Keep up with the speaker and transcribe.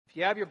If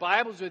you have your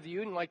Bibles with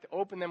you and like to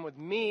open them with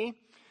me,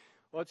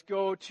 let's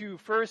go to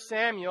 1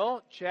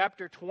 Samuel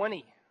chapter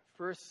 20.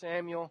 1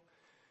 Samuel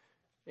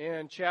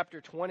and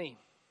chapter 20.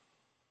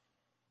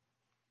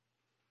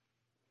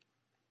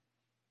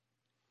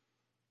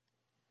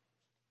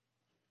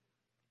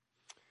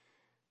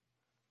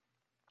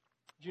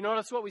 Did you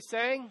notice what we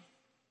sang?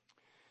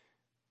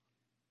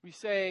 We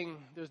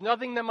sang, "There's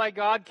nothing that my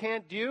God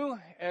can't do."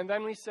 And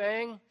then we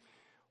sang,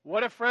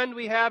 "What a friend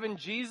we have in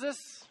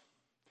Jesus."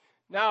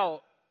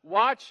 Now,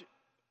 watch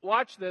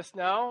this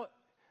now.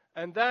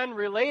 And then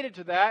related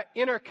to that,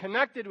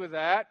 interconnected with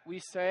that, we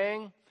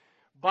sang,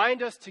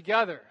 "Bind us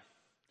together."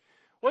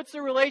 What's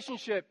the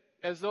relationship,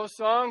 as those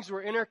songs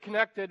were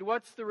interconnected,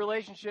 what's the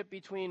relationship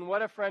between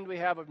 "What a friend we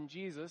have in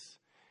Jesus"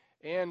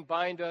 and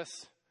 "Bind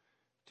us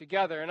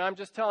together"? And I'm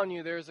just telling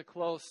you, there's a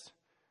close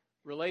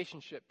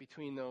relationship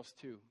between those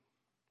two.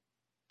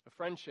 A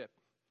friendship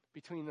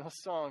between those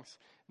songs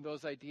and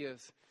those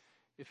ideas,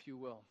 if you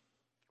will.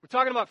 We're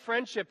talking about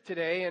friendship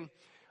today, and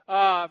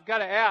I've got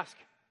to ask,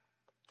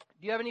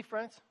 do you have any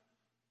friends?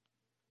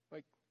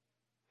 Do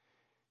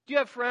you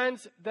have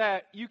friends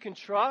that you can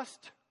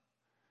trust?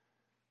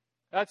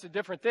 That's a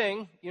different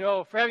thing. You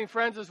know, for having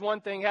friends is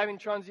one thing. Having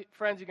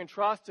friends you can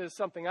trust is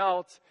something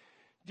else.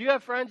 Do you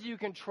have friends you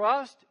can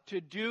trust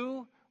to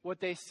do what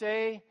they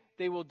say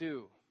they will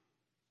do?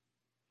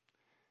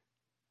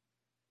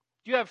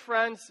 Do you have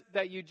friends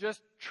that you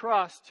just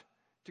trust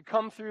to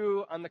come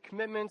through on the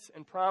commitments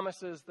and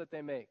promises that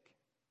they make?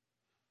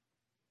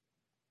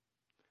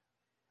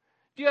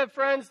 Do you have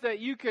friends that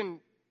you can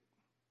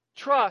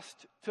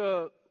trust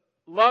to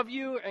love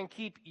you and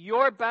keep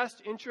your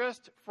best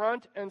interest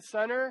front and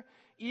center,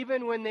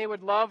 even when they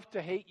would love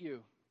to hate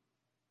you?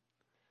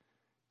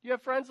 Do you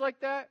have friends like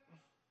that?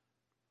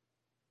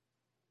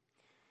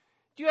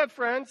 Do you have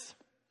friends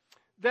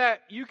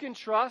that you can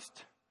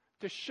trust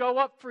to show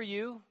up for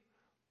you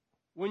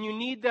when you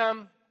need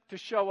them to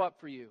show up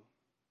for you?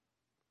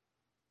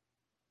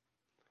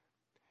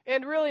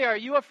 And really, are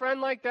you a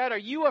friend like that? Are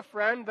you a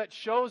friend that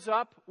shows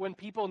up when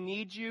people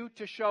need you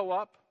to show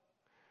up?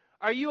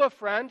 Are you a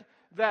friend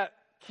that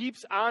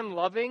keeps on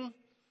loving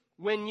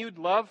when you'd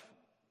love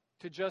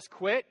to just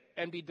quit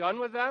and be done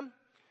with them?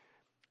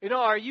 You know,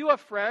 are you a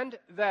friend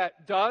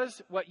that does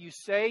what you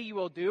say you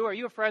will do? Are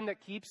you a friend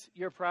that keeps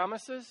your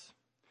promises?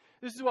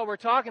 This is what we're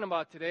talking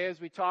about today as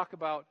we talk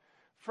about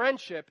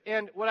friendship.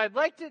 And what I'd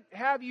like to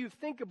have you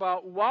think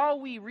about while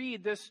we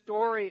read this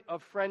story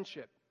of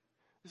friendship.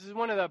 This is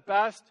one of the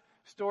best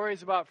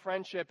stories about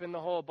friendship in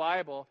the whole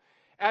Bible.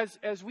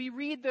 As we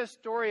read this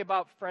story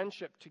about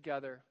friendship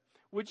together,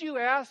 would you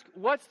ask,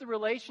 what's the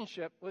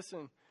relationship?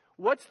 Listen,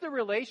 what's the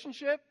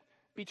relationship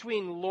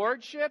between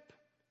lordship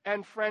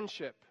and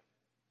friendship?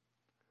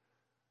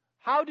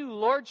 How do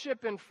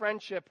lordship and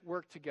friendship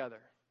work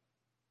together?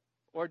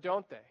 Or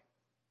don't they?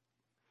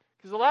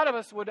 Because a lot of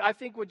us would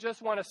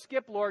just want to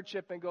skip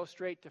lordship and go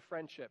straight to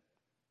friendship.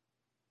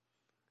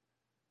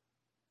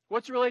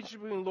 What's the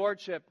relationship between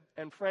lordship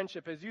and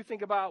friendship as you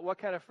think about what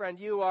kind of friend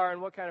you are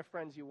and what kind of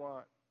friends you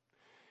want?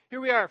 Here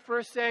we are,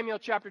 1 Samuel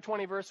chapter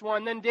 20, verse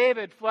 1. Then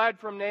David fled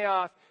from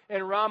Naioth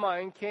and Ramah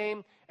and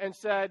came and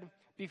said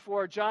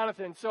before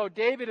Jonathan. So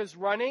David is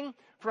running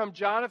from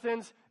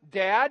Jonathan's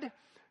dad.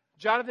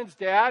 Jonathan's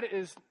dad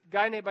is a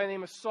guy by the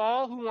name of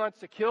Saul who wants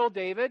to kill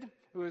David,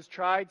 who has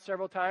tried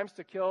several times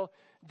to kill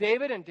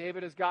David, and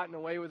David has gotten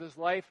away with his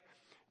life.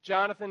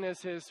 Jonathan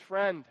is his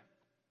friend.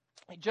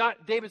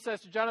 David says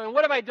to Jonathan,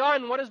 "What have I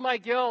done? What is my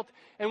guilt?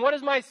 And what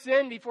is my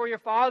sin before your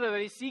father that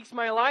he seeks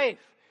my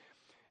life?"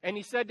 And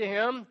he said to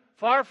him,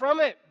 "Far from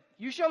it.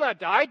 You shall not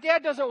die.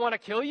 Dad doesn't want to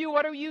kill you.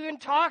 What are you even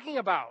talking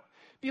about?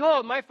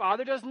 Behold, my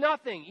father does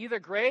nothing, either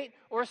great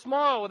or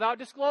small, without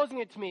disclosing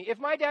it to me. If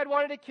my dad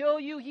wanted to kill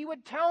you, he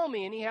would tell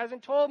me, and he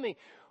hasn't told me.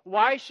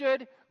 Why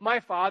should my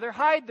father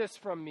hide this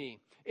from me?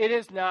 It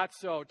is not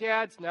so.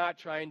 Dad's not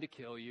trying to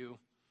kill you."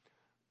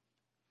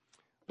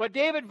 But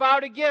David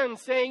vowed again,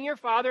 saying, "Your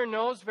father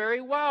knows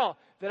very well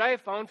that I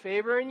have found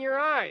favor in your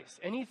eyes."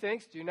 And he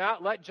thinks, "Do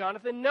not let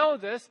Jonathan know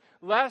this,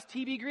 lest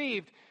he be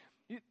grieved.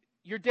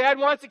 Your dad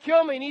wants to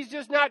kill me, and he's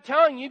just not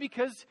telling you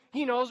because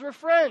he knows we're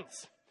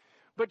friends."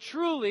 But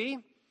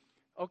truly,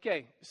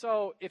 okay,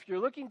 so if you're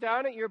looking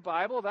down at your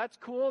Bible, that's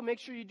cool. Make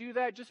sure you do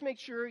that. Just make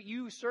sure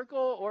you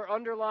circle or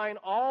underline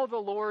all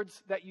the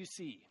Lords that you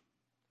see.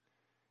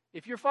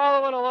 If you're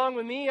following along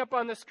with me up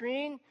on the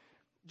screen,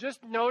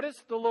 just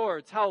notice the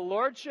Lords, how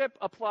lordship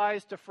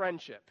applies to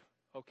friendship,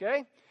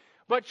 okay?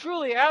 But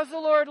truly, as the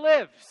Lord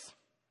lives,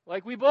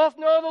 like we both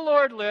know the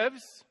Lord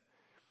lives,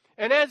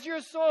 and as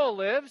your soul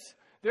lives,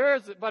 there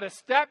is but a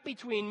step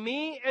between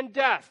me and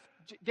death.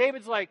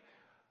 David's like,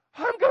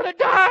 "I'm going to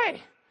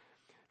die."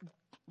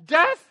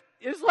 Death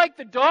is like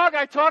the dog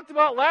I talked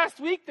about last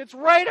week that's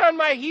right on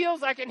my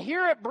heels. I can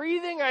hear it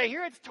breathing. I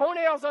hear its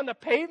toenails on the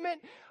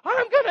pavement.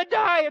 I'm going to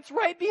die. It's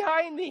right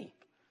behind me.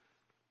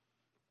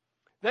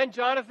 Then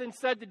Jonathan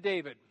said to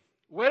David,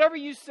 "Whatever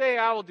you say,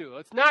 I will do.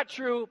 It's not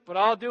true, but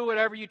I'll do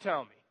whatever you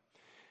tell me."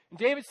 And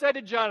David said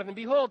to Jonathan,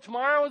 "Behold,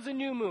 tomorrow is a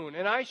new moon,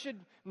 and I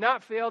should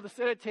not fail to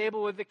sit at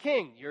table with the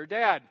king, your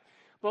dad.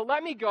 But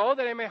let me go,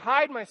 that I may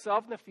hide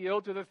myself in the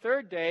field to the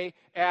third day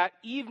at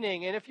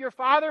evening. And if your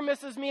father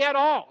misses me at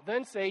all,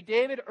 then say,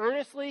 David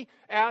earnestly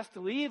asked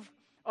leave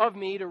of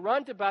me to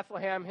run to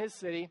Bethlehem, his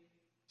city,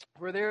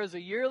 for there is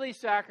a yearly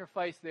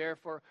sacrifice there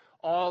for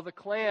all the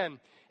clan.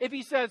 If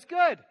he says,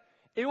 good,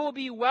 it will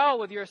be well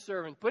with your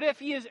servant. But if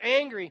he is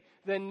angry,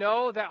 then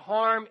know that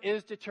harm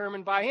is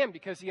determined by him,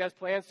 because he has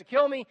plans to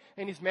kill me,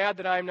 and he's mad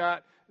that I'm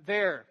not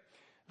there.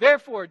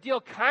 Therefore,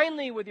 deal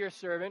kindly with your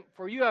servant,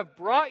 for you have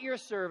brought your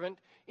servant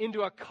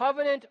into a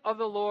covenant of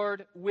the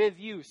Lord with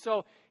you.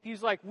 So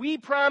he's like, we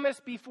promise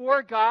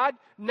before God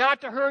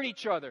not to hurt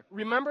each other.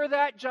 Remember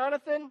that,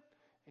 Jonathan?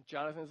 And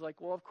Jonathan's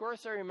like, well, of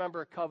course I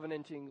remember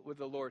covenanting with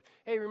the Lord.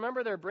 Hey,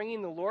 remember they're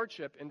bringing the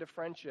lordship into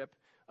friendship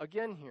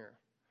again here.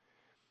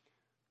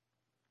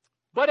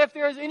 But if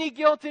there is any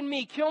guilt in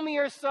me, kill me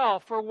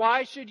yourself, for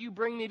why should you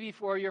bring me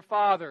before your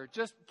father?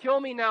 Just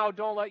kill me now,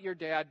 don't let your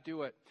dad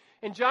do it.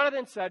 And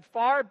Jonathan said,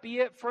 far be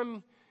it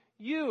from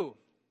you.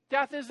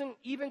 Death isn't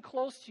even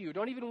close to you.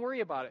 Don't even worry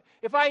about it.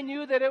 If I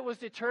knew that it was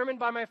determined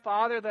by my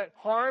father that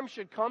harm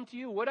should come to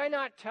you, would I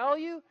not tell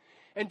you?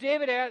 And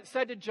David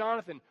said to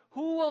Jonathan,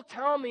 who will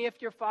tell me if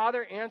your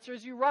father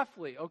answers you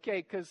roughly?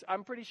 Okay, because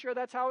I'm pretty sure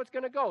that's how it's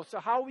going to go. So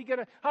how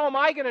am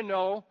I going to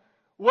know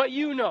what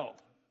you know?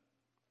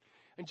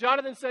 And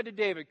Jonathan said to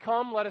David,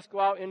 come, let us go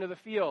out into the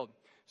field.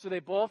 So they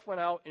both went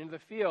out into the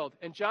field.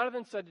 And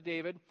Jonathan said to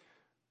David,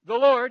 the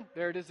Lord,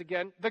 there it is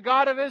again, the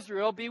God of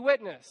Israel, be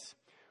witness.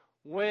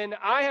 When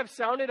I have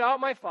sounded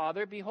out my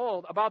father,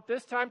 behold, about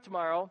this time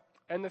tomorrow,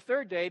 and the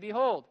third day,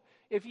 behold,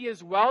 if he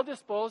is well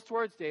disposed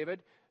towards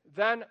David,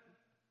 then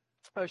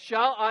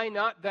shall I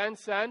not then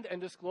send and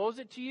disclose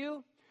it to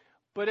you?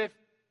 But if,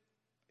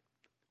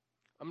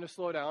 I'm going to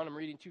slow down, I'm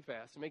reading too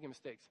fast, I'm making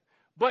mistakes.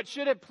 But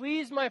should it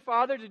please my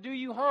father to do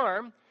you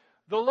harm,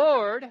 the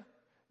Lord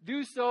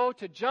do so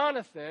to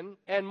Jonathan,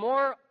 and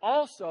more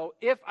also,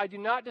 if I do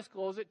not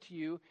disclose it to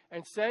you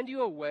and send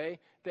you away,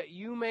 that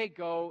you may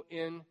go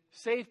in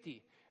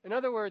safety. In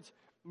other words,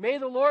 may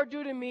the Lord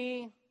do to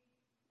me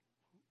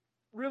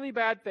really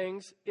bad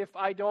things if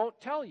I don't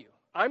tell you.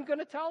 I'm going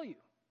to tell you.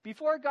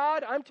 Before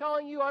God, I'm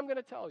telling you, I'm going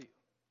to tell you.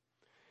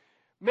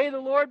 May the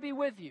Lord be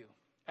with you,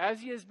 as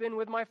he has been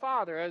with my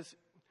father. As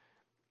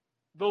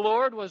the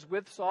Lord was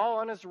with Saul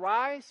on his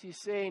rise, he's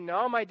saying,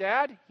 no, my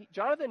dad,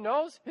 Jonathan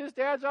knows his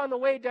dad's on the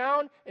way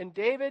down and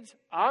David's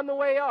on the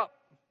way up.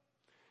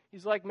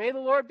 He's like, may the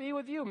Lord be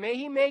with you. May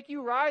he make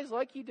you rise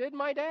like he did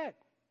my dad.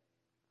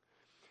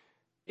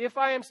 If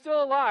I am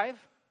still alive,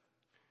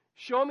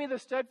 show me the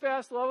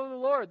steadfast love of the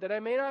Lord, that I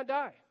may not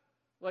die.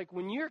 Like,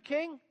 when you're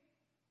king,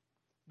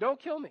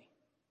 don't kill me.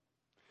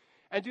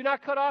 And do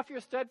not cut off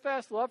your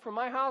steadfast love from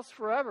my house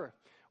forever.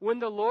 When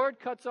the Lord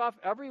cuts off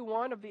every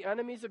one of the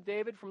enemies of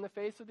David from the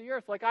face of the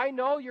earth. Like, I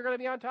know you're going to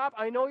be on top.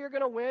 I know you're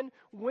going to win.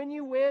 When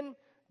you win,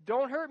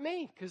 don't hurt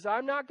me, because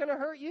I'm not going to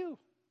hurt you.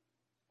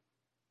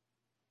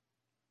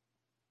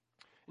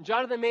 And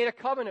Jonathan made a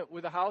covenant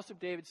with the house of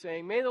David,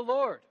 saying, may the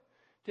Lord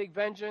take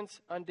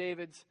vengeance on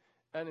David's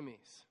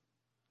enemies.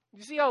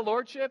 You see how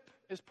lordship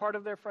is part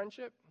of their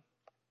friendship?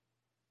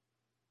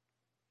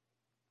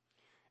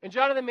 And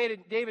Jonathan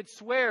made David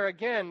swear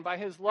again by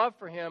his love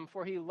for him,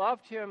 for he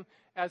loved him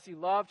as he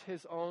loved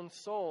his own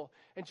soul.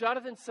 And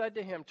Jonathan said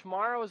to him,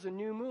 tomorrow is a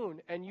new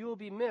moon, and you will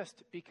be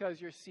missed,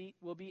 because your seat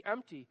will be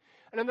empty.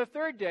 And on the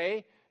third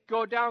day,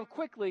 go down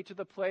quickly to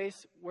the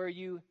place where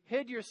you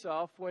hid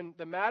yourself when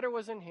the matter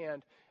was in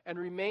hand, and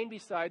remain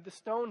beside the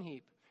stone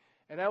heap.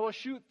 And I will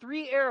shoot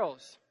 3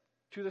 arrows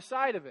to the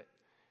side of it,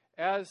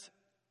 as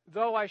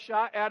though I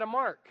shot at a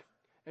mark.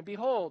 And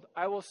behold,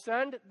 I will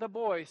send the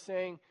boy,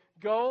 saying,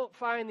 go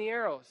find the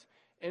arrows.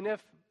 And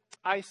if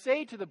I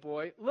say to the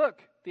boy,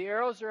 look, the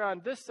arrows are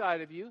on this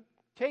side of you,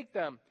 take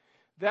them.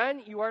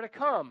 Then you are to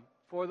come.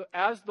 For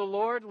as the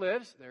Lord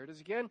lives, there it is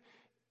again,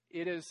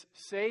 it is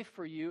safe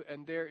for you,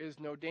 and there is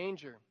no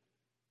danger.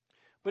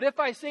 But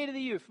if I say to the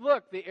youth,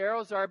 look, the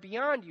arrows are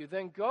beyond you,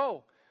 then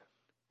go,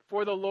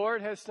 for the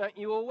Lord has sent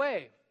you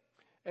away.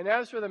 And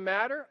as for the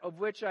matter of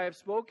which I have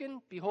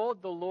spoken,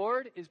 behold, the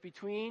Lord is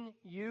between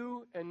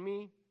you and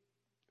me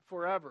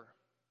forever.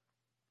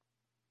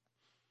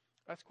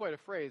 That's quite a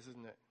phrase,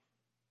 isn't it?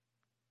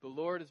 The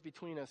Lord is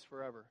between us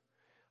forever.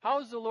 How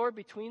is the Lord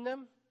between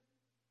them?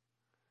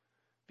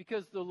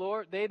 Because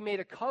they've made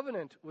a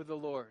covenant with the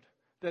Lord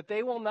that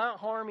they will not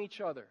harm each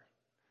other.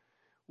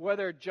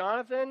 Whether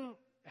Jonathan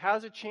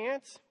has a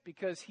chance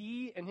because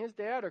he and his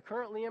dad are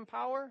currently in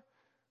power,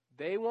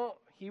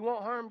 he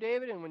won't harm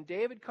David, and when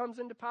David comes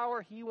into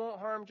power, he won't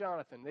harm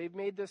Jonathan. They've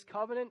made this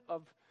covenant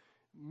of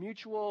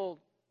mutual,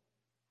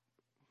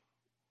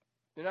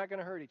 they're not going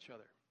to hurt each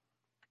other.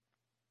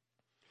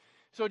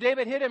 So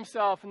David hid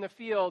himself in the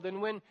field,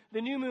 and when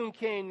the new moon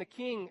came, the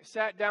king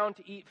sat down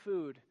to eat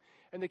food.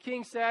 And the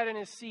king sat in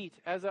his seat,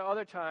 as at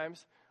other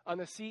times, on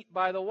the seat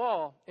by the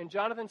wall. And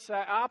Jonathan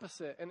sat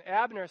opposite, and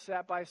Abner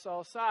sat by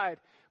Saul's side,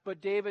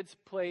 but David's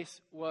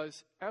place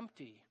was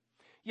empty.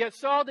 Yet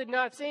Saul did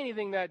not say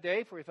anything that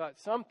day, for he thought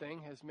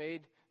something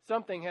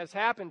has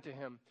happened to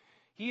him.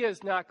 He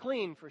is not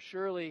clean, for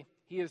surely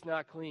he is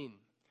not clean.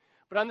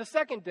 But on the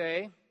second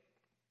day,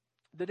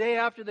 the day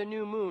after the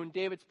new moon,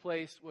 David's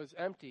place was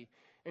empty.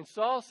 And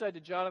Saul said to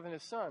Jonathan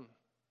his son,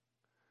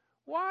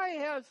 why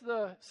has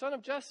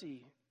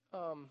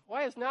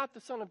not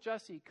the son of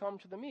Jesse come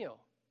to the meal,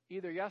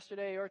 either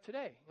yesterday or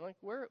today? Like,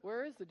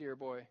 where is the dear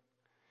boy?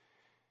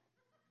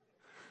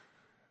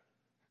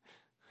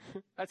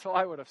 That's how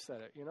I would have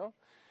said it,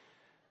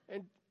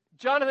 And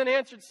Jonathan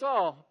answered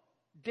Saul,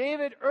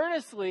 David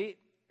earnestly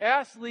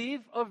asked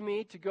leave of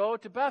me to go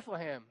to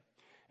Bethlehem.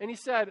 And he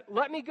said,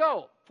 let me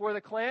go, for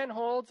the clan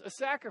holds a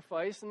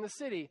sacrifice in the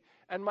city,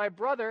 and my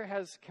brother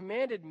has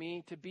commanded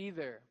me to be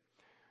there.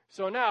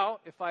 So now,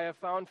 if I have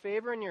found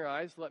favor in your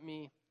eyes, let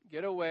me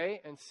get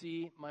away and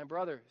see my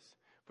brothers.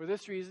 For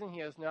this reason he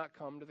has not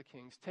come to the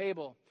king's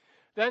table.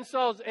 Then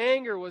Saul's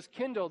anger was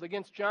kindled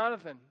against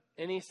Jonathan,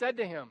 and he said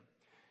to him,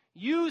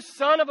 you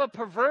son of a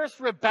perverse,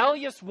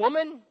 rebellious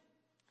woman.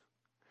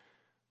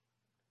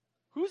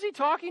 Who's he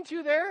talking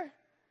to there?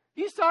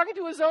 He's talking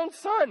to his own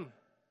son.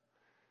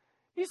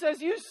 He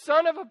says, you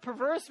son of a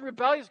perverse,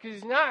 rebellious, because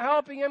he's not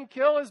helping him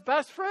kill his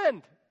best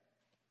friend.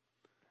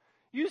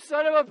 You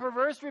son of a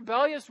perverse,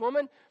 rebellious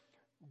woman,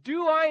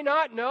 do I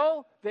not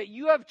know that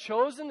you have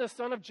chosen the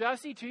son of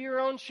Jesse to your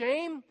own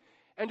shame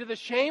and to the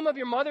shame of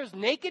your mother's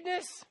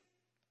nakedness?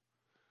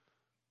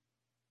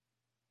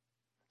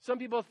 Some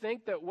people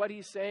think that what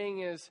he's saying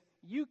is,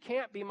 you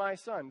can't be my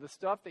son. The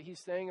stuff that he's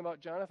saying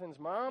about Jonathan's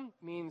mom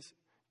means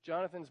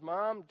Jonathan's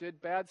mom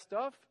did bad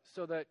stuff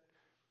so that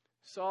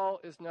Saul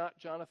is not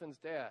Jonathan's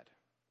dad.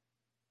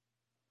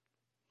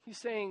 He's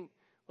saying,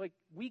 like,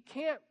 we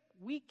can't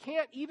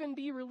even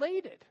be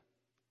related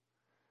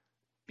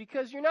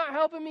because you're not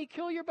helping me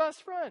kill your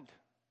best friend.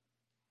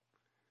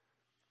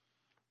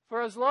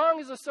 For as long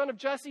as the son of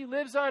Jesse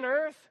lives on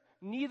earth,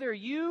 neither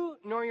you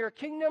nor your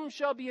kingdom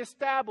shall be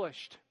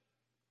established.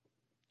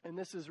 And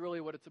this is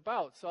really what it's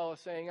about. Saul is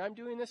saying, I'm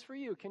doing this for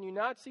you. Can you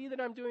not see that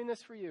I'm doing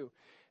this for you?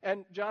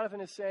 And Jonathan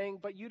is saying,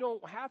 but you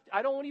don't have to.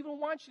 I don't even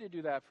want you to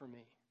do that for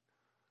me.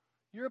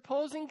 You're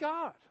opposing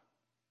God.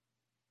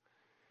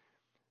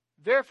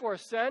 Therefore,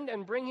 send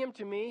and bring him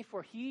to me,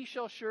 for he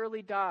shall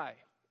surely die.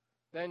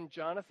 Then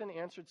Jonathan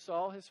answered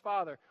Saul his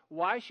father,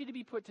 why should he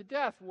be put to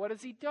death? What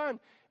has he done?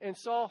 And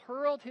Saul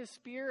hurled his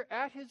spear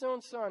at his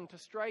own son to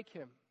strike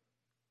him.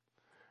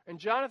 And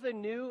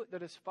Jonathan knew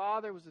that his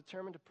father was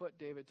determined to put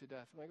David to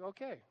death. I'm like,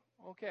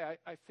 okay,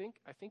 I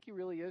think he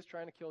really is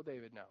trying to kill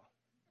David now.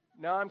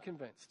 Now I'm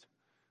convinced.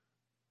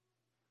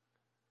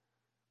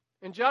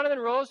 And Jonathan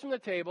rose from the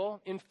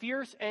table in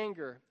fierce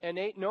anger and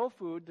ate no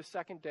food the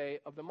second day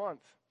of the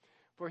month.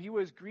 For he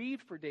was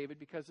grieved for David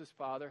because his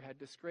father had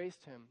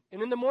disgraced him.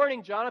 And in the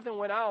morning Jonathan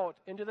went out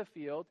into the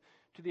field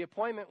to the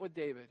appointment with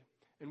David,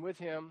 and with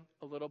him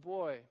a little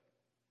boy.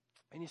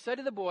 And he said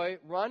to the boy,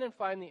 run and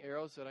find the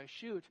arrows that I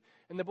shoot.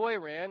 And the boy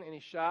ran, and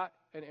he shot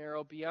an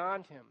arrow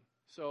beyond him.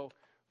 So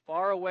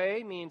far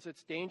away means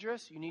it's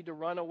dangerous. You need to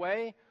run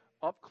away.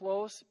 Up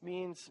close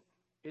means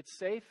it's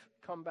safe.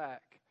 Come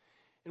back.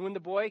 And when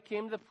the boy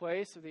came to the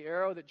place of the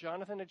arrow that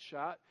Jonathan had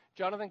shot,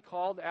 Jonathan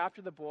called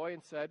after the boy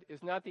and said,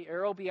 is not the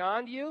arrow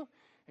beyond you?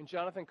 And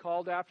Jonathan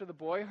called after the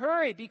boy,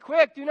 hurry, be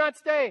quick, do not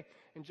stay.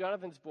 And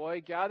Jonathan's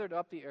boy gathered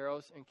up the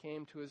arrows and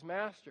came to his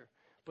master.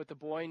 But the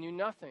boy knew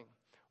nothing.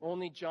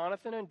 Only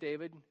Jonathan and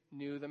David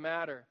knew the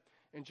matter.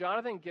 And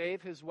Jonathan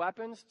gave his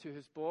weapons to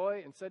his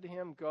boy and said to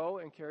him, go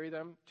and carry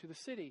them to the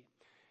city.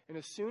 And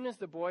as soon as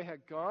the boy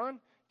had gone,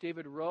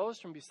 David rose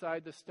from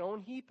beside the stone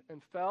heap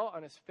and fell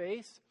on his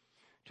face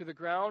to the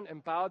ground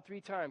and bowed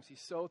 3 times. He's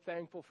so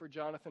thankful for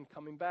Jonathan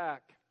coming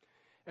back.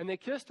 And they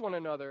kissed one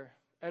another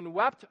and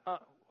wept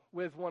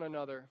with one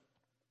another,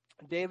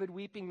 David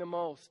weeping the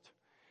most.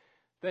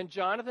 Then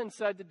Jonathan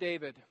said to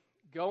David,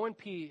 go in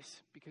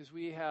peace, because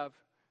we have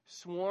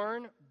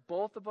sworn,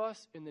 both of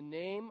us, in the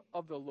name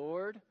of the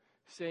Lord,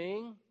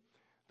 saying,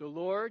 the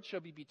Lord shall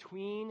be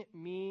between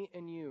me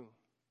and you.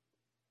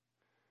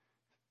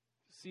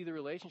 See the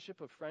relationship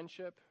of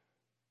friendship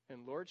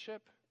and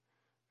lordship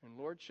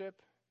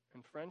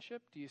and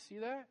friendship? Do you see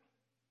that?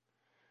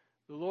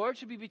 The Lord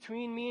should be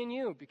between me and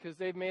you, because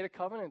they've made a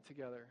covenant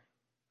together.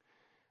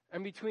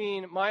 And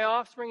between my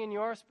offspring and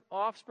your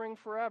offspring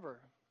forever.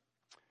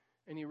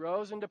 And he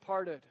rose and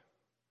departed.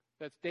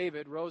 That's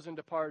David, rose and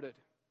departed.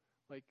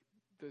 Like,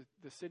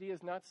 the city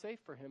is not safe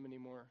for him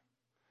anymore.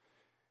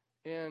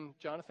 And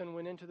Jonathan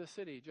went into the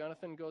city.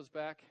 Jonathan goes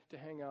back to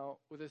hang out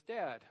with his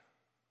dad.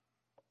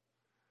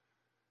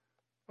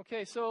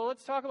 Okay, so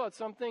let's talk about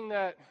something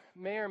that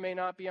may or may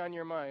not be on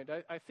your mind.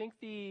 I think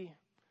the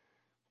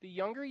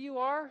younger you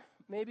are,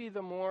 maybe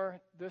the more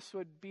this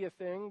would be a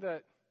thing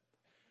that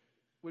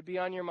would be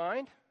on your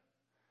mind.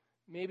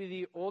 Maybe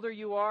the older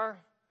you are,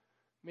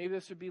 maybe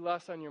this would be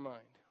less on your mind.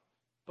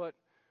 But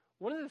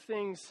one of the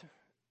things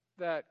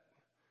that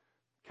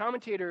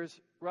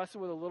commentators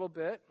wrestle with a little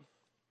bit,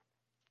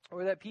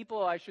 or that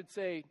people, I should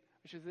say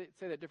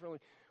that differently.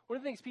 One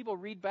of the things people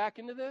read back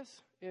into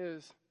this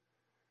is,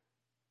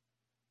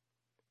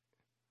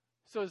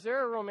 so is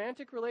there a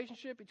romantic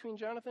relationship between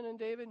Jonathan and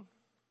David?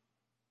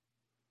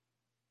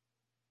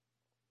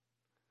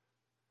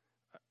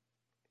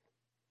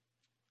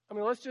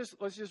 let's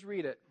just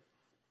read it.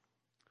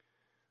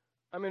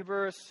 I'm in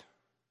verse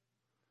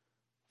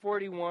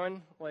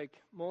 41, like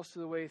most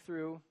of the way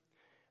through.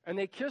 And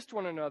they kissed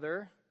one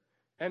another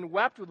and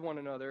wept with one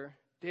another,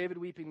 David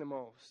weeping the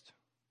most.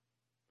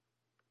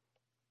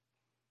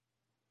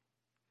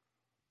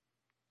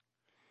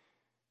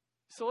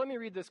 So let me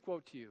read this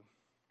quote to you.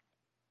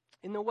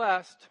 In the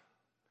West,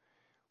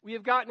 we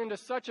have gotten into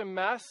such a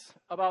mess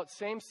about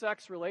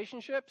same-sex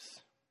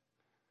relationships.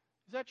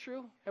 Is that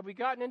true? Have we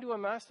gotten into a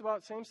mess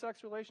about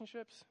same-sex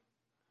relationships?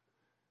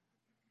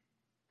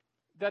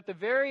 That the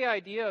very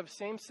idea of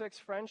same-sex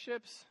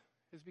friendships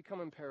has become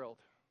imperiled.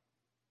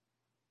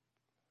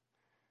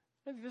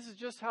 I think this is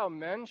just how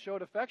men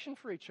showed affection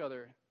for each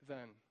other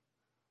then.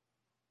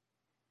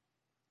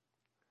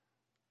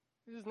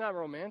 This is not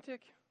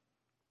romantic.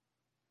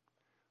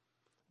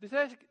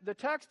 The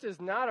text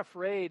is not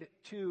afraid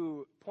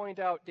to point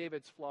out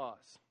David's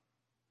flaws.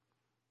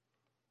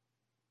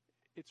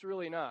 It's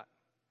really not.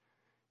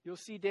 You'll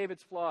see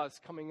David's flaws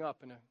coming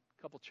up in a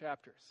couple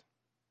chapters.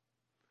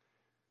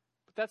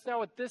 But that's not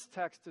what this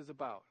text is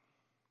about.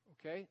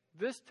 Okay?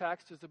 This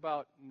text is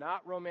about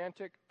not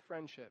romantic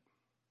friendship.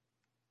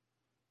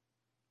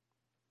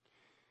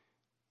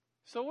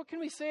 So what can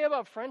we say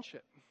about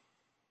friendship?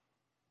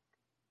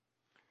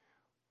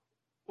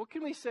 What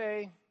can we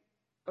say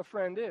a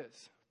friend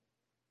is?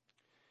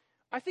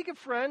 I think a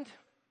friend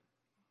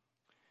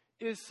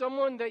is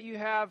someone that you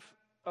have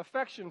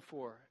affection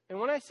for. And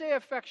when I say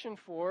affection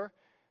for,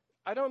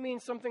 I don't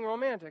mean something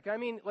romantic. I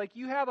mean, like,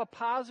 you have a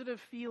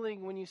positive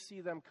feeling when you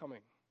see them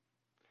coming.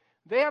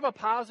 They have a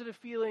positive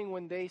feeling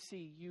when they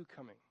see you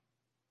coming.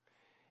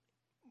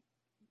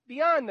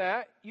 Beyond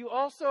that, you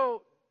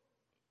also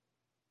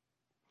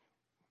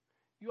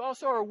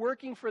are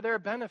working for their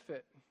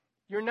benefit.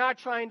 You're not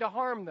trying to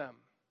harm them.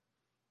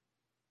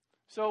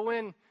 So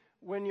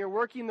when you're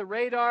working the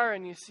radar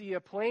and you see a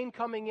plane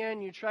coming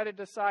in, you try to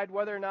decide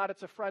whether or not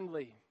it's a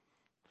friendly.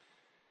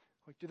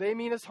 Like, do they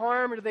mean us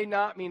harm or do they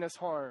not mean us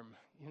harm?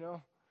 You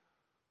know?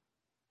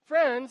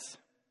 Friends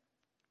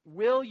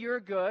will your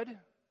good.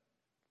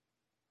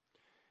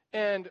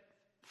 And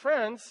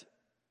friends,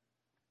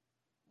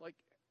 like,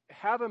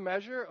 have a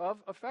measure of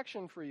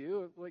affection for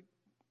you. Like,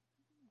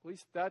 at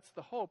least that's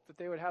the hope, that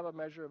they would have a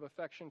measure of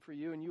affection for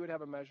you and you would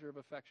have a measure of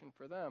affection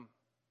for them.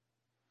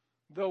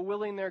 Though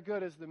willing their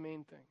good is the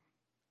main thing.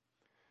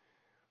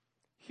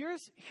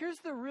 Here's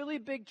the really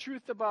big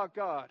truth about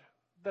God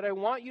that I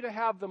want you to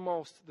have the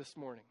most this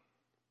morning.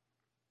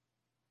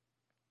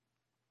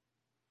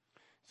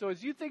 So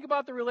as you think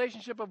about the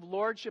relationship of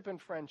lordship and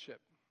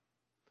friendship,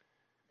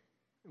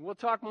 and we'll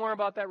talk more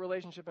about that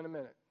relationship in a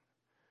minute.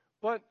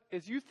 But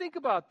as you think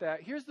about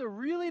that, here's the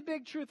really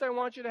big truth I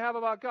want you to have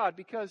about God,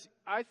 because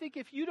I think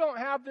if you don't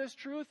have this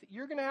truth,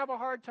 you're going to have a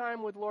hard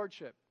time with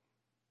lordship.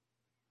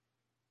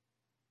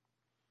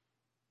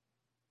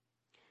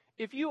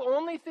 If you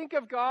only think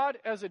of God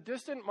as a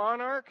distant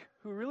monarch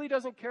who really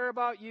doesn't care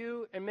about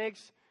you and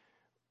makes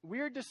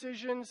weird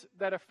decisions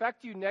that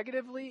affect you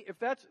negatively, if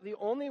that's the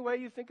only way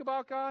you think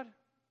about God,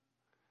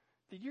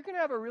 then you're going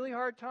to have a really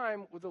hard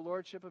time with the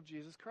lordship of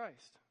Jesus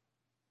Christ.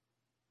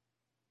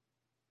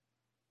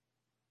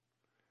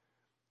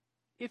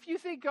 If you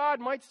think God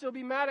might still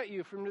be mad at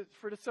you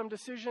for some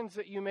decisions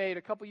that you made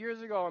a couple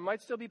years ago and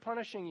might still be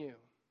punishing you,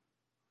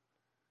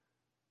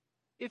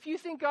 if you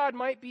think God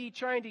might be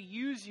trying to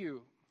use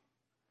you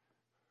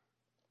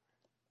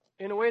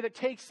in a way that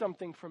takes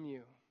something from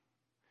you,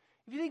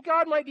 if you think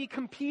God might be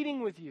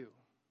competing with you,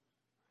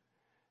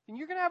 then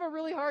you're going to have a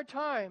really hard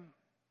time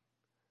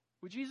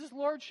with Jesus'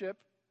 lordship,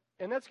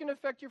 and that's going to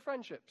affect your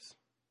friendships.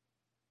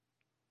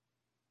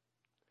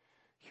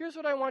 Here's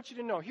what I want you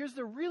to know. Here's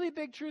the really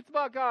big truth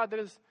about God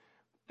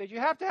that you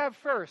have to have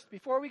first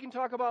before we can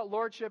talk about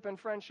lordship and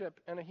friendship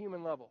on a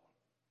human level.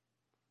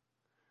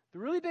 The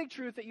really big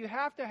truth that you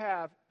have to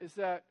have is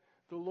that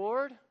the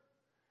Lord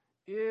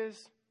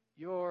is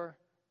your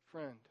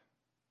friend.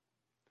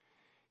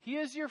 He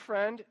is your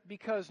friend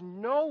because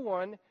no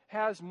one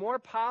has more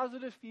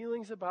positive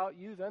feelings about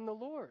you than the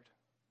Lord.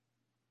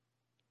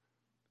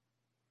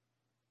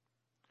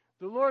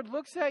 The Lord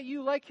looks at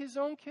you like his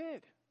own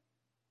kid.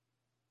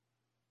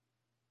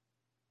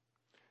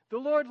 The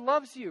Lord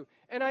loves you.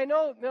 And I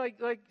know,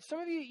 like some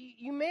of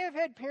you may have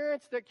had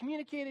parents that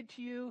communicated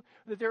to you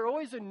that they're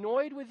always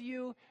annoyed with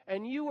you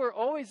and you were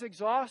always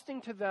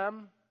exhausting to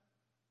them.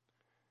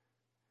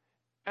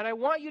 And I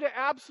want you to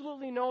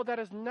absolutely know that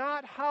is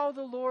not how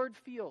the Lord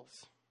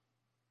feels.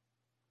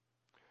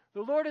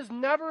 The Lord is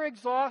never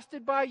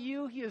exhausted by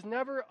you. He is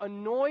never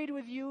annoyed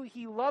with you.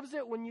 He loves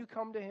it when you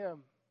come to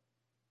him.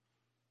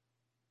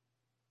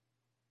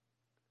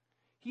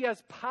 He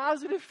has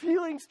positive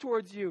feelings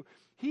towards you.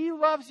 He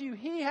loves you.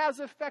 He has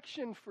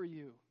affection for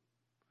you.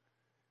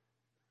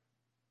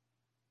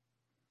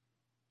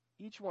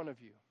 Each one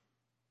of you.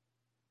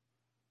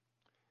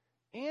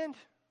 And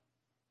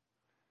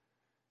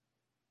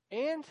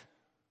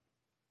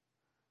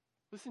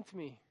listen to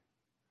me.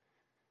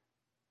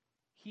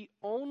 He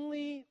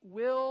only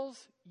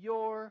wills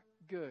your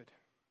good.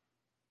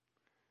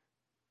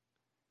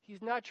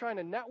 He's not trying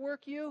to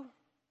network you.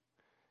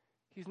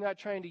 He's not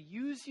trying to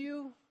use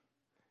you.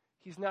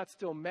 He's not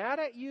still mad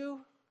at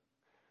you.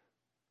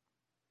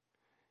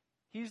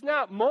 He's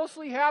not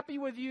mostly happy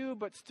with you,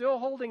 but still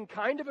holding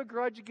kind of a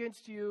grudge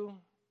against you.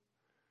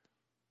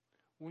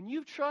 When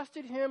you've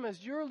trusted him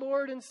as your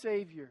Lord and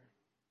Savior,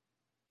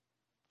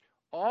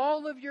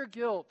 all of your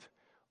guilt,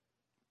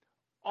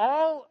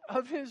 all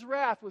of his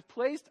wrath was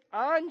placed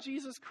on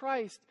Jesus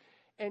Christ,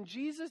 and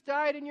Jesus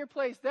died in your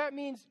place. That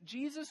means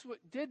Jesus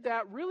did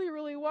that really,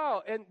 really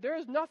well, and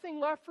there's nothing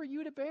left for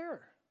you to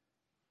bear.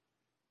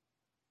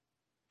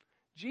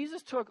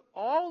 Jesus took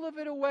all of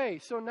it away.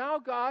 So now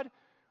God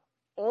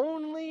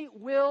only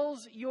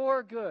wills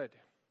your good.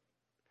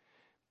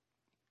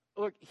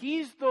 Look,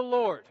 he's the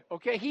Lord,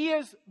 okay? He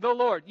is the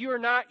Lord. You are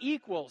not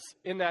equals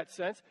in that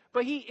sense,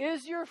 but he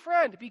is your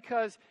friend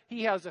because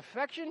he has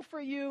affection for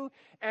you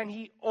and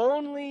he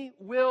only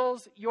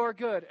wills your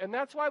good. And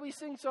that's why we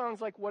sing songs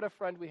like What a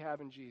Friend We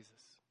Have in Jesus.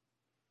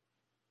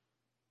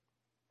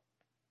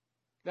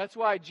 That's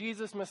why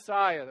Jesus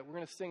Messiah, that we're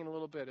going to sing in a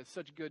little bit, is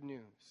such good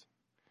news.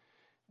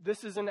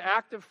 This is an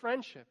act of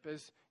friendship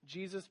as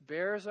Jesus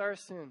bears our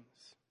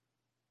sins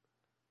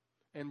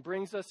and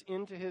brings us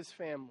into his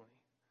family.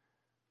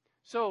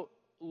 So,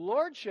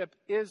 lordship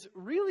is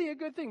really a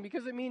good thing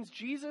because it means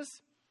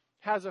Jesus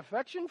has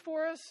affection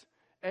for us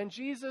and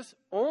Jesus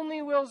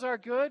only wills our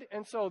good.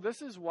 And so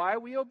this is why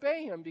we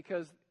obey him,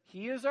 because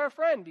he is our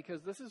friend,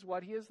 because this is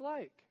what he is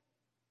like.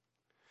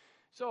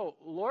 So,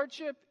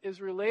 lordship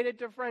is related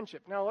to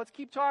friendship. Now, let's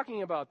keep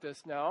talking about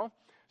this now.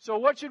 So,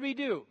 what should we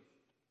do?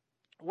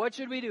 What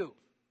should we do?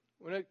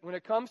 When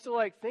it comes to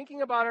like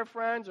thinking about our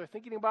friends or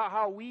thinking about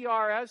how we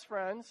are as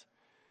friends,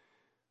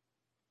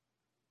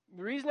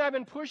 the reason I've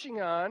been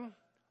pushing on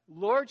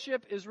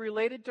lordship is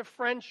related to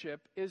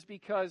friendship is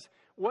because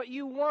what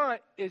you want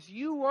is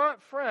you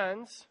want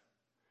friends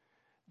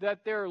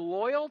that their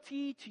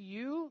loyalty to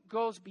you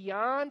goes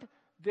beyond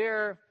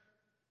their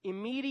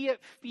immediate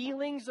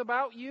feelings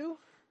about you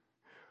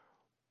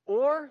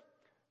or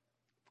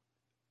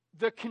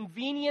the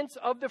convenience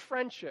of the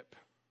friendship.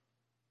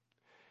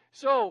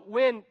 So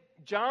when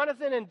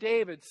Jonathan and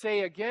David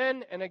say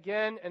again and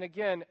again and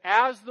again,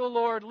 as the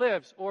Lord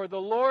lives, or the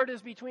Lord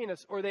is between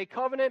us, or they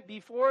covenant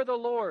before the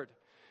Lord,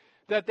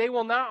 that they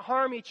will not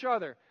harm each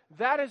other,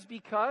 that is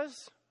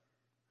because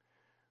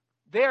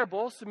they are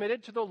both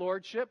submitted to the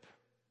lordship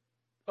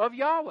of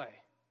Yahweh.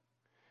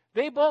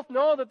 They both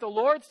know that the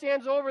Lord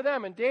stands over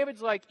them. And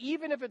David's like,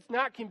 even if it's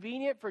not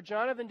convenient for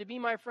Jonathan to be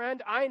my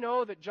friend, I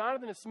know that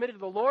Jonathan is submitted to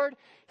the Lord.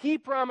 He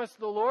promised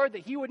the Lord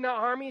that he would not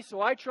harm me, so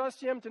I trust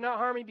him to not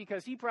harm me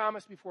because he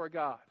promised before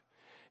God.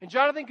 And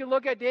Jonathan can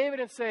look at David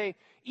and say,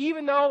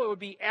 even though it would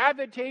be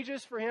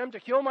advantageous for him to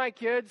kill my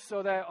kids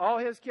so that all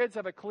his kids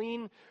have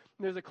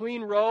there's a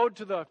clean road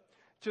to the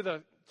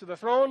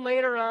throne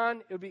later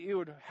on, it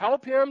would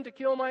help him to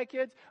kill my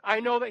kids. I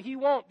know that he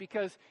won't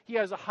because he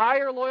has a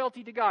higher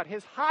loyalty to God.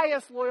 His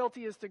highest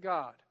loyalty is to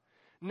God.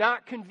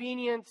 Not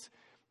convenience,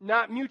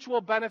 not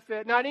mutual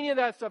benefit, not any of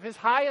that stuff. His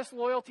highest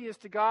loyalty is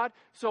to God,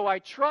 so I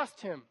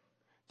trust him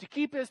to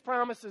keep his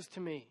promises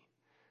to me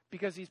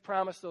because he's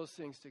promised those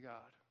things to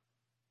God.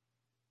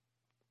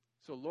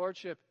 So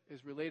lordship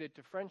is related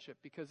to friendship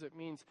because it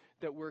means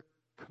that we're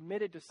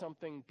committed to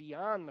something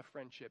beyond the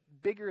friendship,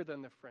 bigger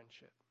than the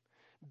friendship.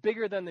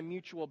 Bigger than the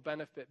mutual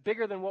benefit,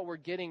 bigger than what we're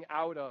getting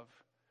out of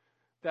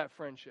that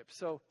friendship.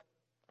 So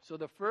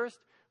the first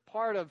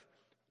part of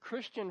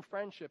Christian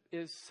friendship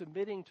is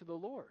submitting to the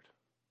Lord.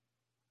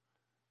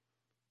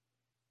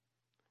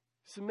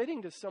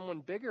 Submitting to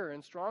someone bigger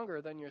and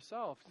stronger than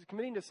yourself.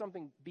 Committing to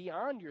something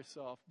beyond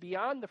yourself,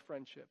 beyond the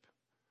friendship.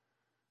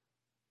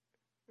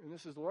 And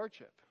this is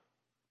lordship.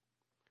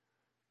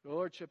 The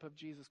lordship of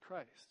Jesus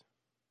Christ.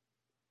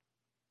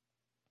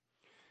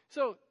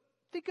 So,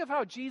 think of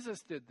how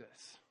Jesus did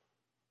this.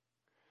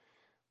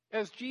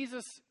 As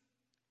Jesus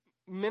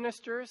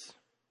ministers,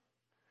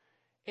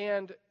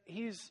 and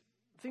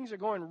things are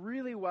going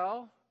really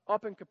well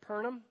up in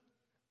Capernaum,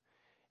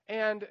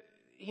 and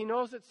he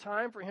knows it's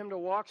time for him to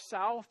walk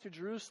south to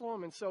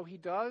Jerusalem, and so he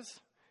does.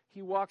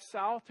 He walks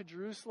south to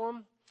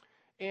Jerusalem,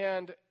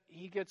 and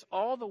he gets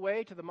all the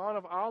way to the Mount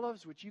of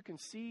Olives, which you can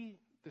see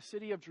the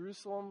city of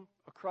Jerusalem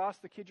across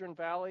the Kidron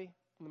Valley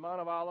from the Mount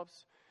of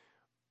Olives.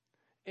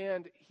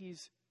 And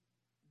he's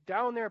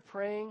down there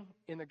praying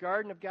in the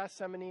Garden of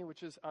Gethsemane,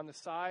 which is on the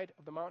side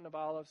of the Mountain of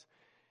Olives,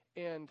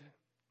 and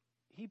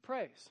he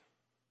prays.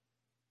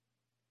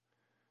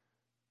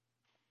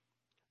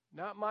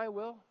 Not my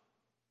will,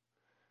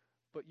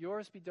 but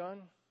yours be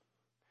done,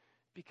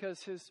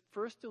 because his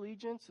first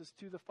allegiance is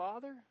to the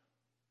Father.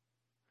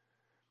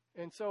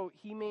 And so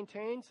he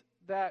maintains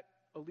that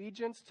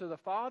allegiance to the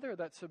Father,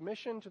 that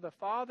submission to the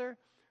Father,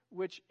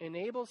 which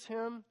enables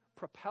him,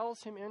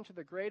 propels him into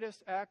the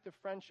greatest act of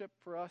friendship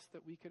for us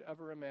that we could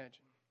ever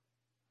imagine.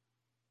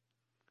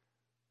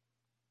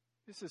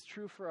 This is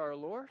true for our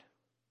Lord,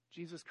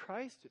 Jesus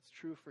Christ. It's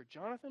true for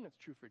Jonathan. It's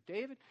true for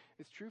David.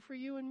 It's true for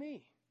you and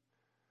me.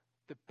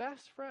 The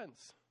best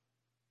friends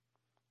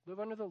live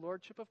under the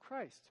lordship of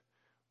Christ.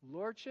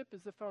 Lordship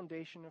is the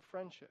foundation of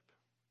friendship.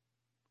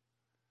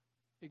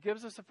 It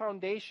gives us a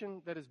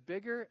foundation that is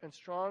bigger and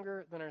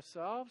stronger than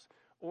ourselves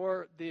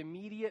or the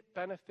immediate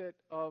benefit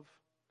of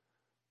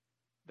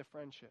the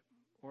friendship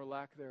or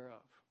lack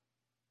thereof.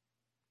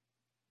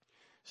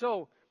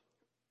 So,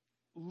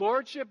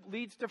 lordship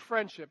leads to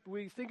friendship.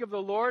 We think of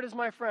the Lord as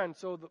my friend.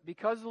 So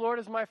because the Lord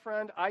is my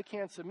friend, I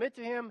can submit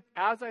to him.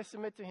 As I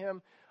submit to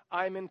him,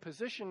 I'm in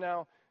position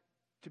now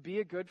to be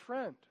a good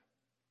friend.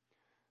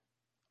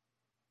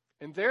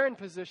 And they're in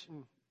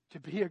position to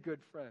be a good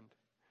friend.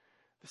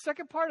 The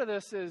second part of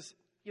this is,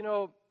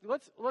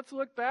 let's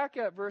look back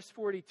at verse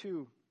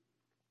 42.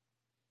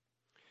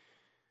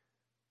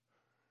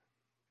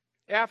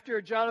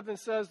 After Jonathan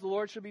says, the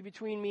Lord shall be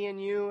between me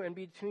and you, and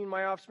between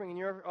my offspring and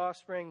your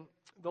offspring,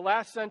 the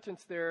last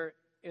sentence there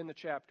in the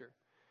chapter.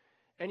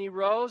 And he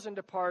rose and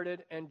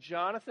departed, and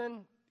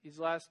Jonathan, these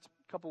last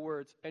couple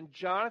words, and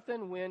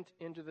Jonathan went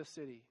into the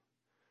city.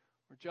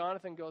 Where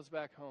Jonathan goes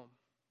back home.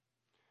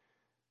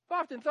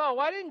 I've often thought,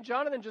 why didn't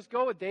Jonathan just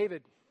go with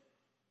David?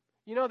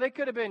 They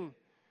could have been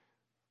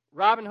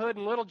Robin Hood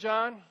and Little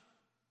John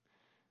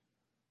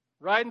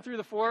riding through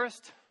the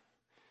forest.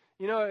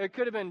 It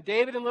could have been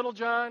David and Little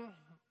John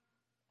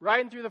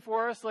riding through the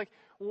forest.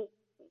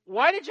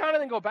 Why did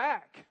Jonathan go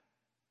back?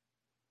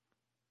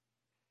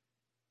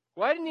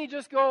 Why didn't he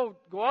just go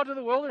out to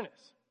the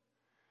wilderness?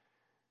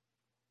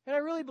 And I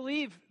really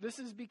believe this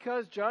is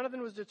because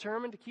Jonathan was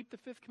determined to keep the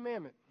fifth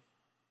commandment.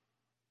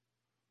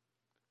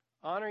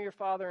 Honor your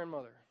father and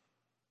mother.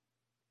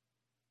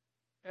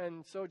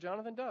 And so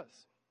Jonathan does.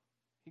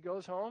 He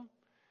goes home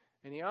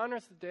and he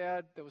honors the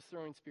dad that was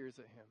throwing spears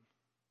at him.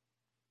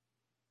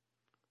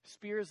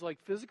 Spears like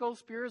physical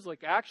spears,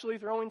 like actually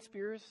throwing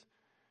spears,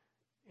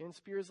 and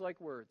spears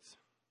like words.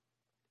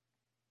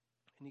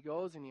 And he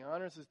goes and he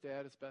honors his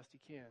dad as best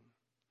he can,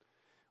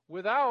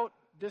 without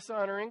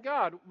dishonoring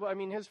God.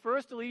 His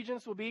first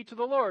allegiance will be to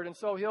the Lord. And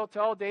so he'll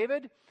tell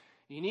David,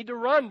 you need to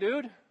run,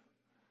 dude,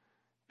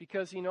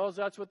 because he knows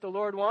that's what the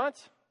Lord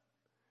wants.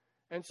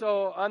 And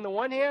so on the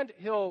one hand,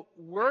 he'll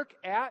work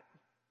at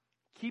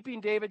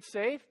keeping David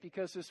safe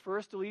because his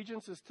first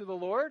allegiance is to the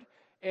Lord.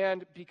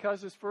 And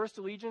because his first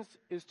allegiance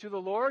is to the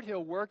Lord,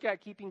 he'll work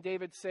at keeping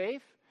David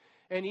safe.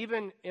 And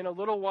even in a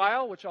little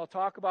while, which I'll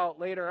talk about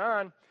later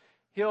on,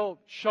 he'll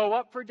show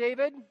up for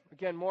David.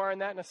 Again, more on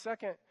that in a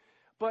second.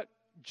 But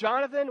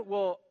Jonathan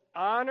will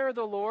honor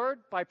the Lord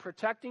by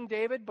protecting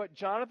David, but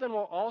Jonathan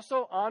will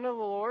also honor the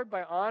Lord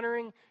by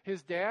honoring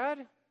his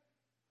dad,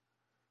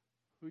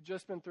 who'd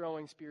just been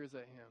throwing spears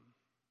at him.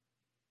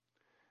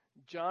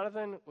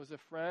 Jonathan was a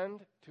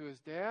friend to his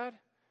dad,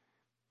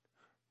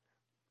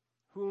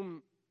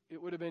 whom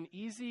it would have been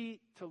easy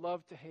to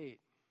love to hate.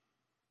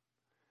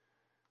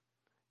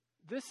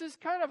 This is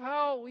kind of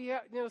how we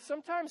have,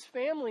 sometimes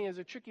family is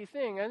a tricky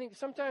thing. I think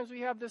sometimes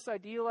we have this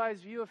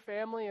idealized view of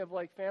family of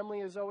family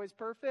is always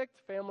perfect,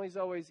 family's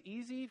always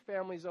easy,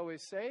 family's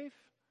always safe.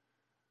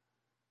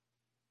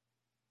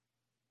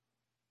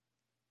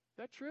 Is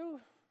that true?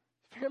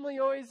 Family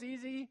always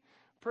easy,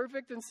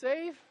 perfect, and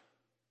safe?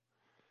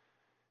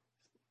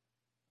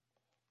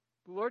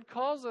 The Lord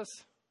calls us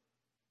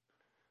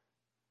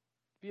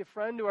to be a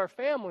friend to our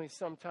families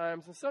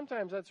sometimes, and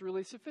sometimes that's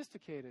really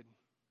sophisticated.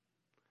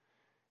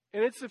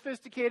 And it's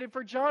sophisticated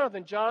for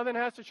Jonathan. Jonathan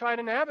has to try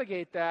to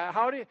navigate that.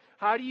 How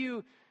do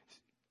you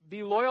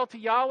be loyal to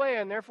Yahweh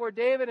and therefore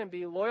David, and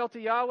be loyal to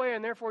Yahweh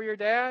and therefore your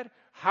dad?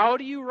 How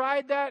do you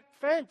ride that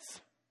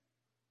fence?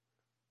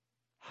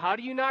 How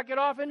do you not get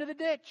off into the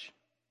ditch?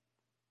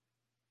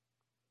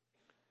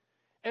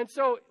 And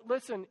so,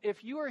 listen,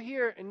 if you are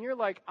here and you're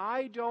like,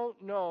 I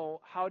don't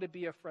know how to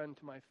be a friend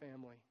to my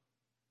family.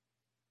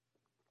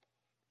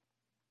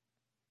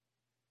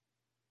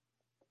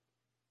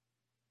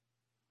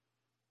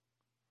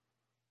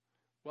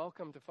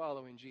 Welcome to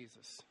following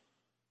Jesus.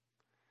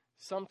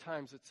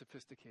 Sometimes it's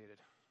sophisticated.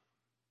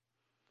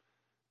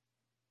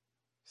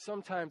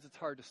 Sometimes it's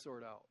hard to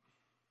sort out.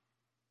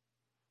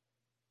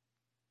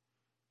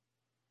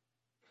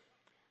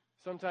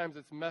 Sometimes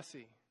it's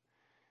messy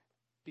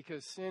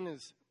because sin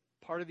is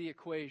part of the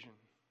equation,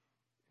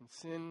 and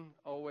sin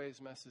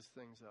always messes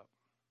things up.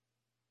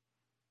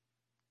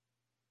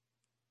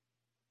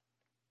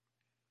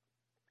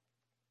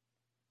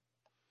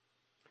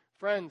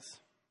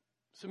 Friends,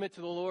 submit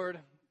to the Lord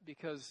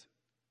because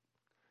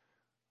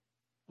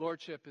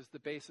lordship is the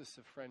basis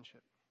of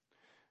friendship.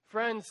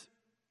 Friends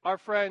are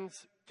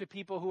friends to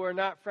people who are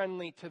not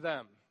friendly to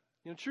them.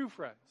 True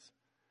friends.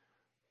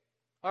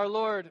 Our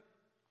Lord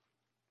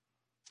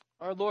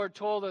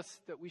told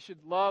us that we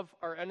should love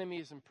our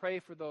enemies and pray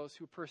for those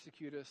who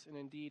persecute us, and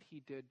indeed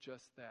he did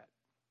just that,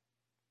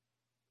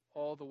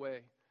 all the way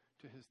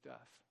to his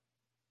death.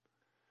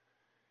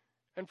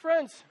 And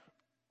friends,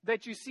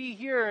 that you see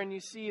here and you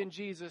see in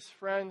Jesus,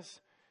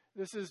 friends,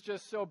 this is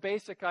just so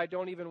basic I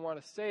don't even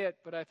want to say it,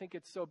 but I think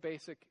it's so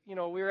basic. We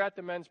were at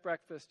the men's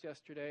breakfast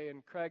yesterday,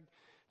 and Craig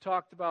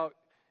talked about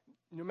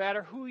no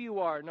matter who you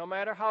are, no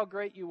matter how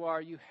great you are,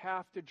 you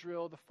have to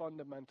drill the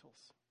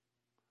fundamentals.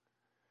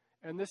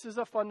 And this is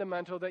a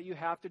fundamental that you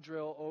have to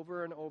drill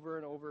over and over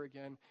and over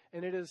again.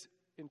 And it is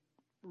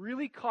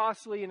really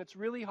costly, and it's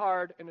really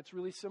hard, and it's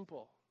really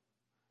simple.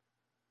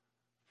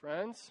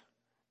 Friends,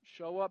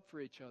 show up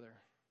for each other.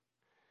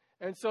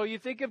 And so you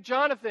think of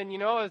Jonathan,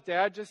 his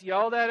dad just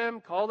yelled at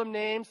him, called him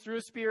names, threw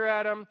a spear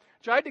at him,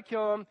 tried to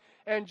kill him.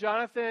 And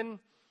Jonathan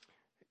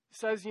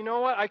says, you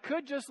know what, I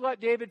could just let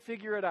David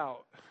figure it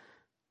out.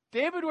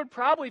 David would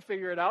probably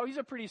figure it out. He's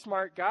a pretty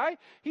smart guy.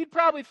 He'd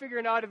probably figure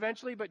it out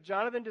eventually, but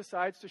Jonathan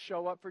decides to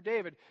show up for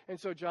David. And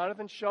so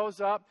Jonathan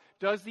shows up,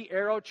 does the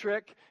arrow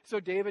trick, so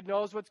David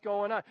knows what's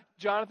going on.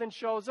 Jonathan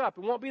shows up.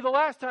 It won't be the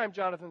last time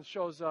Jonathan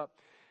shows up.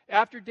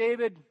 After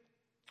David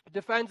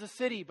defends a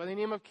city by the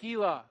name of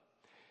Keilah,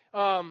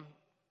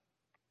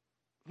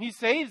 he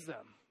saves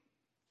them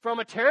from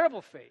a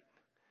terrible fate.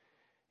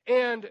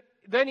 And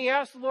then he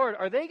asks the Lord,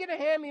 are they going to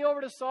hand me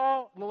over to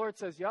Saul? And the Lord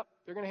says, yep,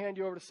 they're going to hand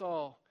you over to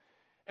Saul.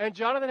 And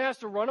Jonathan has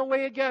to run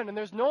away again, and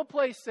there's no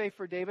place safe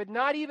for David,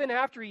 not even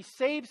after he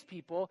saves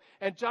people.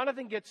 And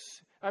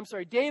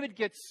David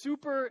gets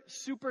super,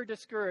 super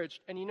discouraged.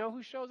 And you know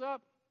who shows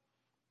up?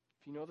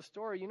 If you know the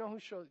story,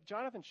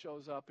 Jonathan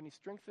shows up, and he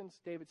strengthens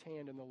David's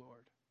hand in the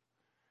Lord.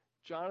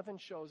 Jonathan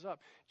shows up.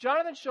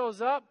 Jonathan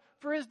shows up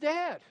for his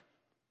dad.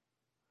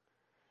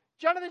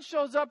 Jonathan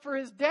shows up for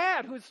his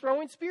dad, who's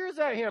throwing spears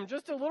at him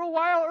just a little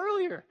while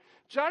earlier.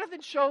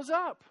 Jonathan shows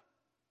up.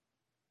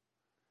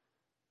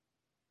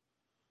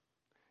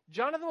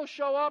 Jonathan will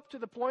show up to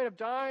the point of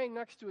dying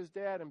next to his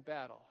dad in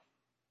battle.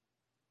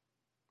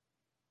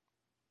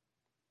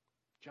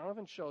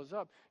 Jonathan shows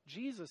up.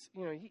 Jesus,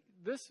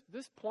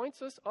 this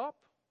points us up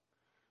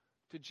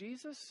to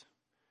Jesus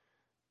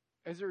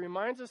as it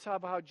reminds us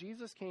of how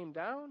Jesus came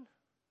down.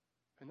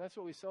 And that's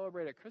what we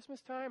celebrate at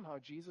Christmas time, how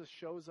Jesus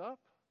shows up.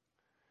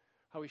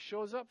 How he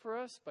shows up for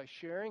us by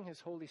sharing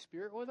his Holy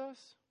Spirit with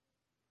us.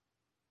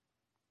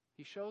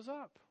 He shows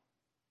up.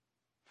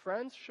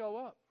 Friends show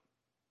up.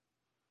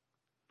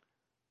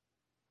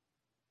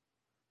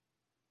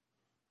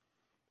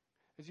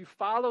 As you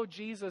follow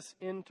Jesus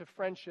into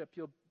friendship,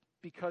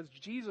 because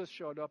Jesus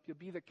showed up, you'll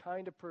be the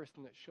kind of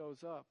person that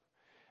shows up.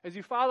 As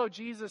you follow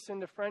Jesus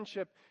into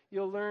friendship,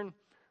 you'll learn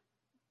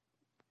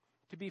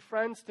to be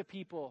friends to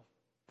people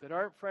that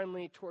aren't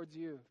friendly towards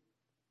you.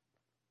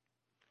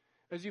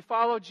 As you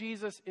follow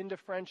Jesus into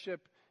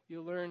friendship,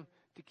 you'll learn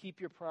to keep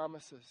your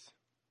promises.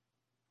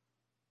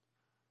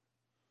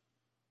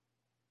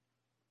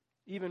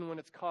 Even when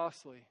it's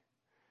costly.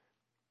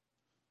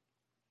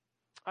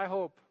 I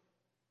hope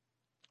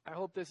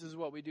this is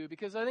what we do,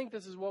 because I think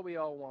this is what we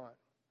all want.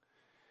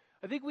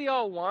 I think we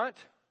all want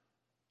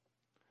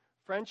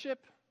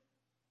friendship.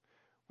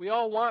 We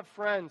all want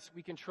friends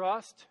we can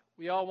trust.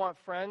 We all want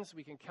friends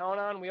we can count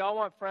on. We all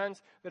want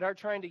friends that aren't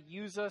trying to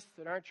use us,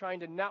 that aren't trying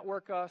to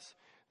network us,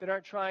 that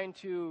aren't trying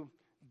to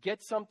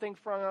get something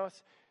from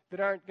us, that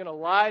aren't going to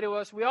lie to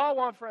us. We all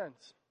want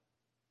friends.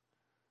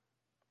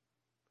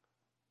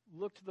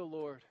 Look to the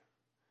Lord,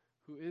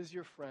 who is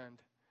your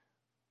friend.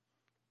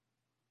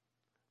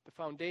 The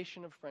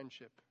foundation of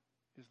friendship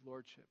is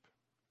Lordship.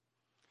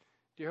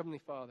 Dear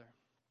Heavenly Father,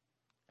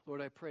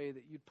 Lord, I pray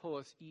that you'd pull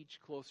us each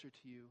closer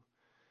to you.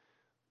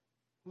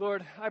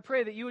 Lord, I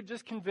pray that you would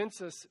just convince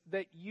us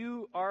that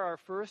you are our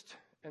first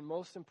and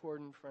most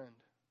important friend.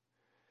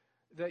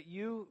 That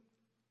you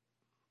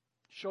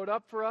showed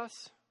up for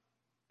us.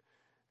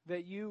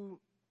 That you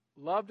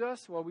loved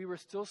us while we were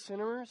still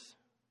sinners.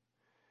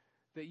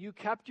 That you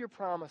kept your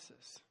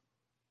promises.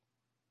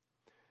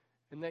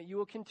 And that you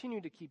will continue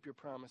to keep your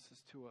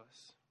promises to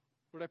us.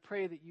 Lord, I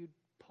pray that you'd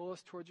pull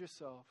us towards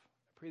yourself.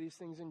 I pray these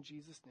things in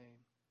Jesus' name.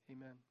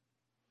 Amen.